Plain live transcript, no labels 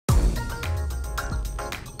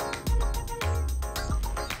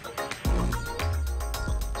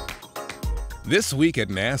This week at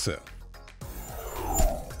NASA.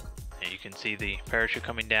 You can see the parachute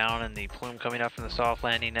coming down and the plume coming up from the soft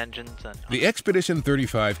landing engines. The Expedition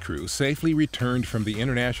 35 crew safely returned from the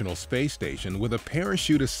International Space Station with a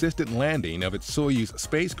parachute-assisted landing of its Soyuz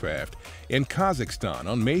spacecraft in Kazakhstan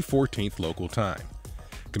on May 14th local time.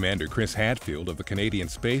 Commander Chris Hadfield of the Canadian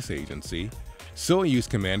Space Agency, Soyuz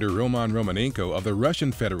Commander Roman Romanenko of the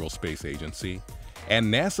Russian Federal Space Agency,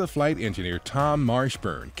 and NASA flight engineer Tom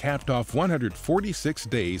Marshburn capped off 146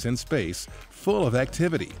 days in space full of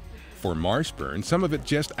activity. For Marshburn, some of it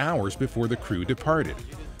just hours before the crew departed.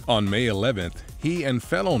 On May 11th, he and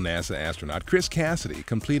fellow NASA astronaut Chris Cassidy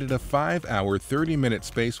completed a 5-hour, 30-minute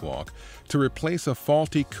spacewalk to replace a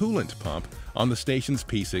faulty coolant pump on the station's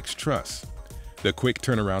P6 truss. The quick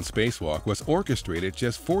turnaround spacewalk was orchestrated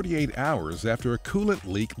just 48 hours after a coolant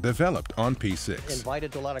leak developed on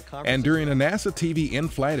P6. And during a NASA TV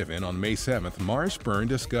in-flight event on May 7th, Marshburn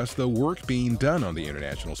discussed the work being done on the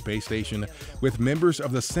International Space Station with members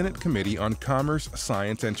of the Senate Committee on Commerce,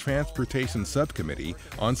 Science, and Transportation Subcommittee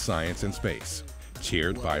on Science and Space.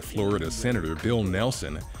 Chaired by Florida Senator Bill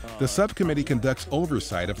Nelson, the subcommittee conducts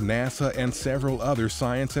oversight of NASA and several other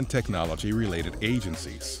science and technology-related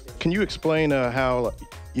agencies. Can you explain how,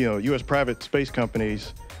 U.S. private space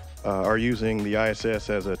companies are using the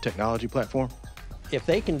ISS as a technology platform? If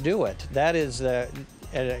they can do it, that is an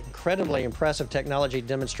incredibly impressive technology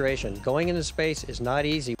demonstration. Going into space is not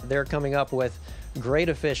easy. They're coming up with great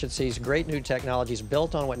efficiencies, great new technologies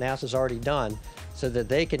built on what NASA's already done so that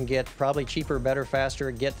they can get probably cheaper, better,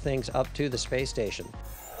 faster, get things up to the space station.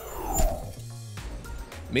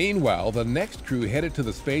 Meanwhile, the next crew headed to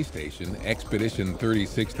the space station, Expedition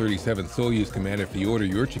 3637 Soyuz Commander Fyodor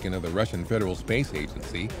Yurchikhin of the Russian Federal Space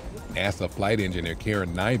Agency, NASA flight engineer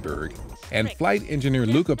Karen Nyberg, and flight engineer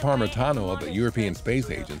Luca Parmitano of the European Space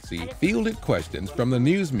Agency fielded questions from the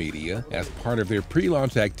news media as part of their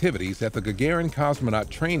pre-launch activities at the Gagarin Cosmonaut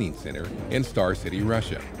Training Center in Star City,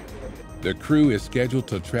 Russia. The crew is scheduled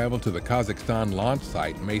to travel to the Kazakhstan launch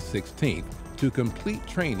site May 16th to complete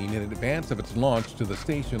training in advance of its launch to the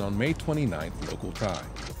station on May 29th local time.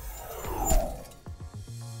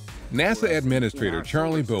 NASA Administrator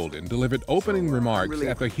Charlie Bolden delivered opening remarks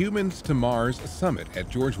at the Humans to Mars Summit at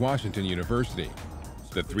George Washington University.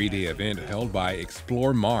 The 3-day event held by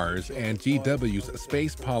Explore Mars and GW's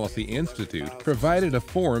Space Policy Institute provided a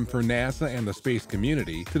forum for NASA and the space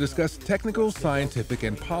community to discuss technical, scientific,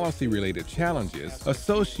 and policy-related challenges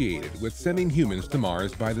associated with sending humans to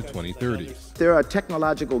Mars by the 2030s. There are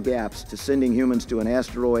technological gaps to sending humans to an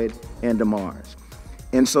asteroid and to Mars.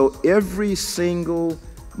 And so every single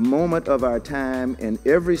moment of our time and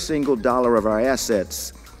every single dollar of our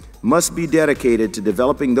assets must be dedicated to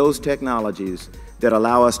developing those technologies that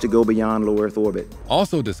allow us to go beyond low Earth orbit.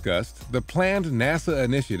 Also discussed the planned NASA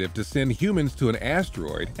initiative to send humans to an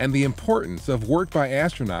asteroid and the importance of work by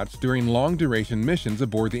astronauts during long-duration missions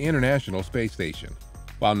aboard the International Space Station.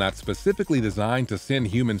 While not specifically designed to send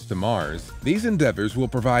humans to Mars, these endeavors will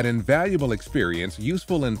provide invaluable experience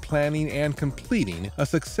useful in planning and completing a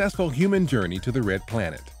successful human journey to the Red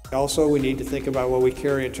Planet. Also, we need to think about what we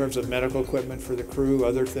carry in terms of medical equipment for the crew,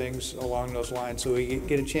 other things along those lines, so we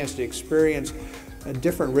get a chance to experience a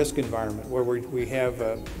different risk environment where we have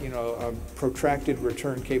a protracted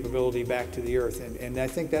return capability back to the Earth. And I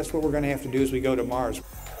think that's what we're going to have to do as we go to Mars.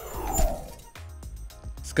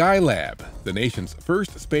 Skylab, the nation's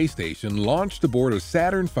first space station, launched aboard a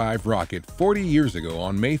Saturn V rocket 40 years ago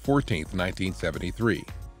on May 14, 1973.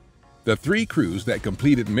 The 3 crews that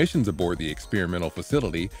completed missions aboard the experimental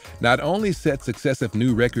facility not only set successive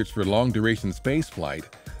new records for long-duration spaceflight,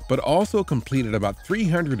 but also completed about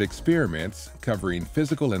 300 experiments covering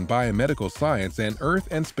physical and biomedical science and Earth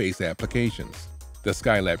and space applications. The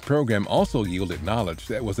Skylab program also yielded knowledge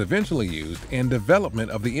that was eventually used in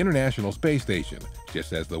development of the International Space Station,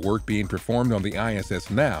 just as the work being performed on the ISS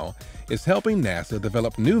now is helping NASA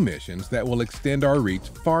develop new missions that will extend our reach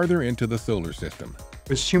farther into the solar system.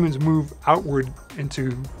 As humans move outward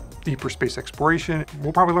into deeper space exploration,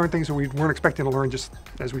 we'll probably learn things that we weren't expecting to learn, just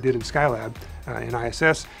as we did in Skylab in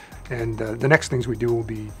ISS. And the next things we do will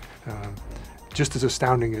be just as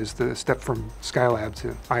astounding as the step from Skylab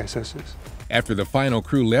to ISS is. After the final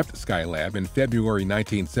crew left Skylab in February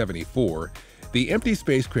 1974, the empty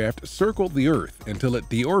spacecraft circled the Earth until it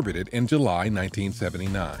deorbited in July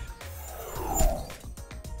 1979.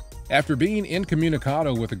 After being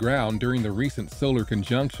incommunicado with the ground during the recent solar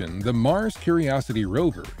conjunction, the Mars Curiosity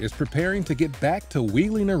rover is preparing to get back to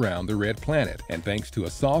wheeling around the Red Planet, and thanks to a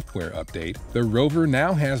software update, the rover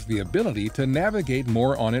now has the ability to navigate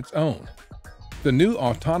more on its own. The new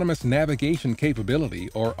autonomous navigation capability,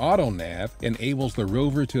 or AutoNav, enables the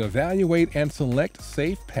rover to evaluate and select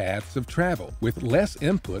safe paths of travel with less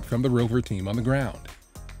input from the rover team on the ground.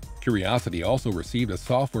 Curiosity also received a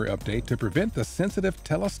software update to prevent the sensitive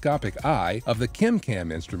telescopic eye of the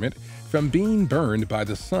ChemCam instrument from being burned by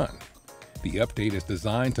the sun. The update is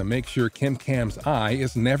designed to make sure ChemCam's eye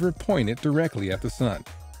is never pointed directly at the sun.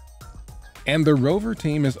 And the rover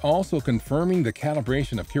team is also confirming the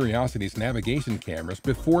calibration of Curiosity's navigation cameras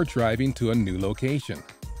before driving to a new location.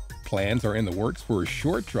 Plans are in the works for a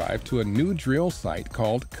short drive to a new drill site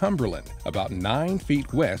called Cumberland, about 9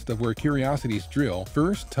 feet west of where Curiosity's drill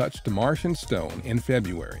first touched Martian stone in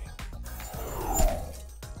February.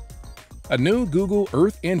 A new Google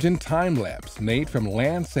Earth Engine time-lapse made from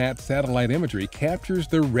Landsat satellite imagery captures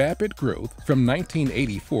the rapid growth from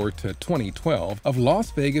 1984 to 2012 of Las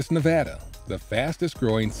Vegas, Nevada, the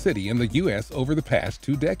fastest-growing city in the U.S. over the past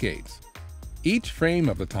 2 decades. Each frame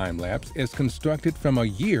of the time-lapse is constructed from a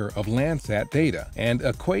year of Landsat data and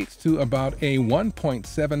equates to about a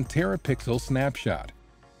 1.7 terapixel snapshot.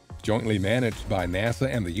 Jointly managed by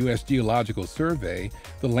NASA and the U.S. Geological Survey,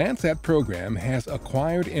 the Landsat program has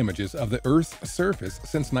acquired images of the Earth's surface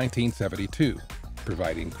since 1972,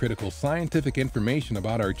 providing critical scientific information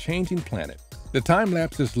about our changing planet. The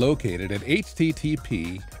time-lapse is located at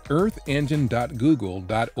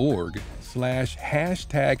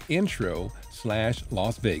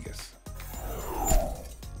http://earthengine.google.org/#intro/Las Vegas.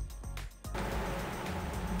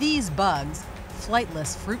 These bugs,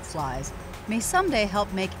 flightless fruit flies, may someday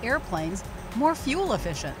help make airplanes more fuel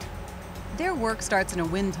efficient. Their work starts in a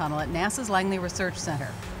wind tunnel at NASA's Langley Research Center,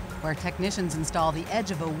 where technicians install the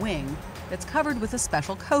edge of a wing that's covered with a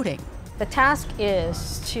special coating. The task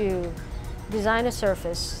is to design a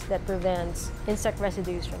surface that prevents insect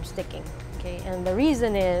residues from sticking. Okay? And the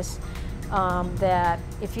reason is that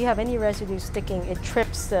if you have any residue sticking, it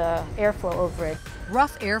trips the airflow over it.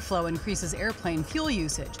 Rough airflow increases airplane fuel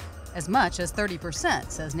usage, as much as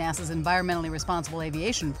 30%, says NASA's Environmentally Responsible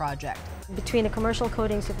Aviation Project. Between the commercial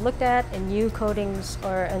coatings we've looked at and new coatings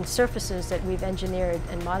and surfaces that we've engineered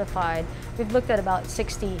and modified, we've looked at about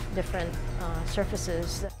 60 different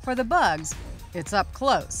surfaces. For the bugs, it's up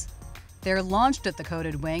close. They're launched at the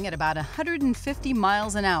coated wing at about 150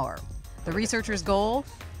 miles an hour. The researchers' goal?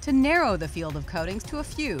 To narrow the field of coatings to a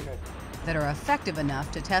few that are effective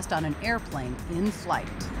enough to test on an airplane in flight.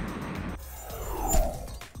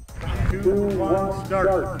 2, 1,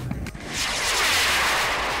 start.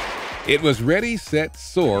 It was Ready, Set,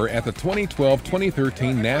 Soar at the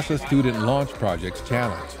 2012-2013 NASA Student Launch Projects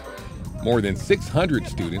Challenge. More than 600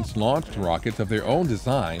 students launched rockets of their own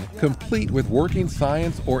design, complete with working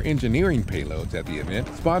science or engineering payloads at the event,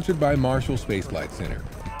 sponsored by Marshall Space Flight Center.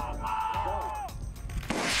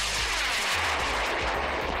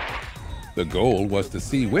 The goal was to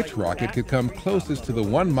see which rocket could come closest to the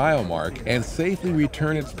 1-mile mark and safely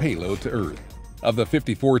return its payload to Earth. Of the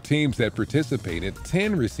 54 teams that participated,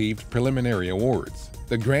 10 received preliminary awards.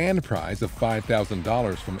 The grand prize of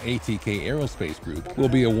 $5,000 from ATK Aerospace Group will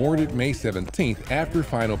be awarded May 17th after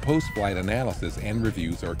final post-flight analysis and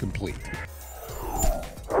reviews are complete.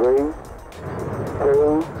 3, 2,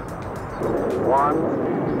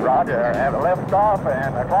 1, roger. Have a liftoff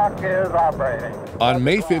and the clock is operating. On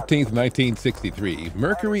May 15, 1963,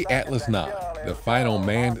 Mercury Atlas 9, the final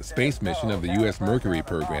manned space mission of the U.S. Mercury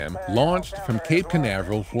program, launched from Cape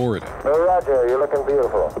Canaveral, Florida. Hey, roger, you're looking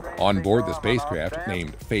beautiful. On board the spacecraft,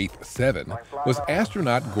 named Faith 7, was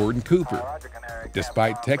astronaut Gordon Cooper.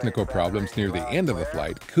 Despite technical problems near the end of the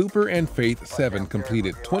flight, Cooper and Faith 7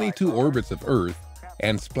 completed 22 orbits of Earth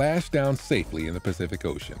and splashed down safely in the Pacific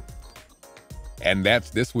Ocean. And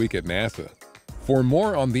that's This Week at NASA. For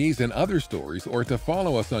more on these and other stories, or to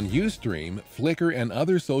follow us on Ustream, Flickr, and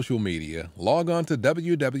other social media, log on to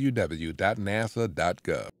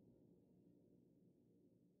www.nasa.gov.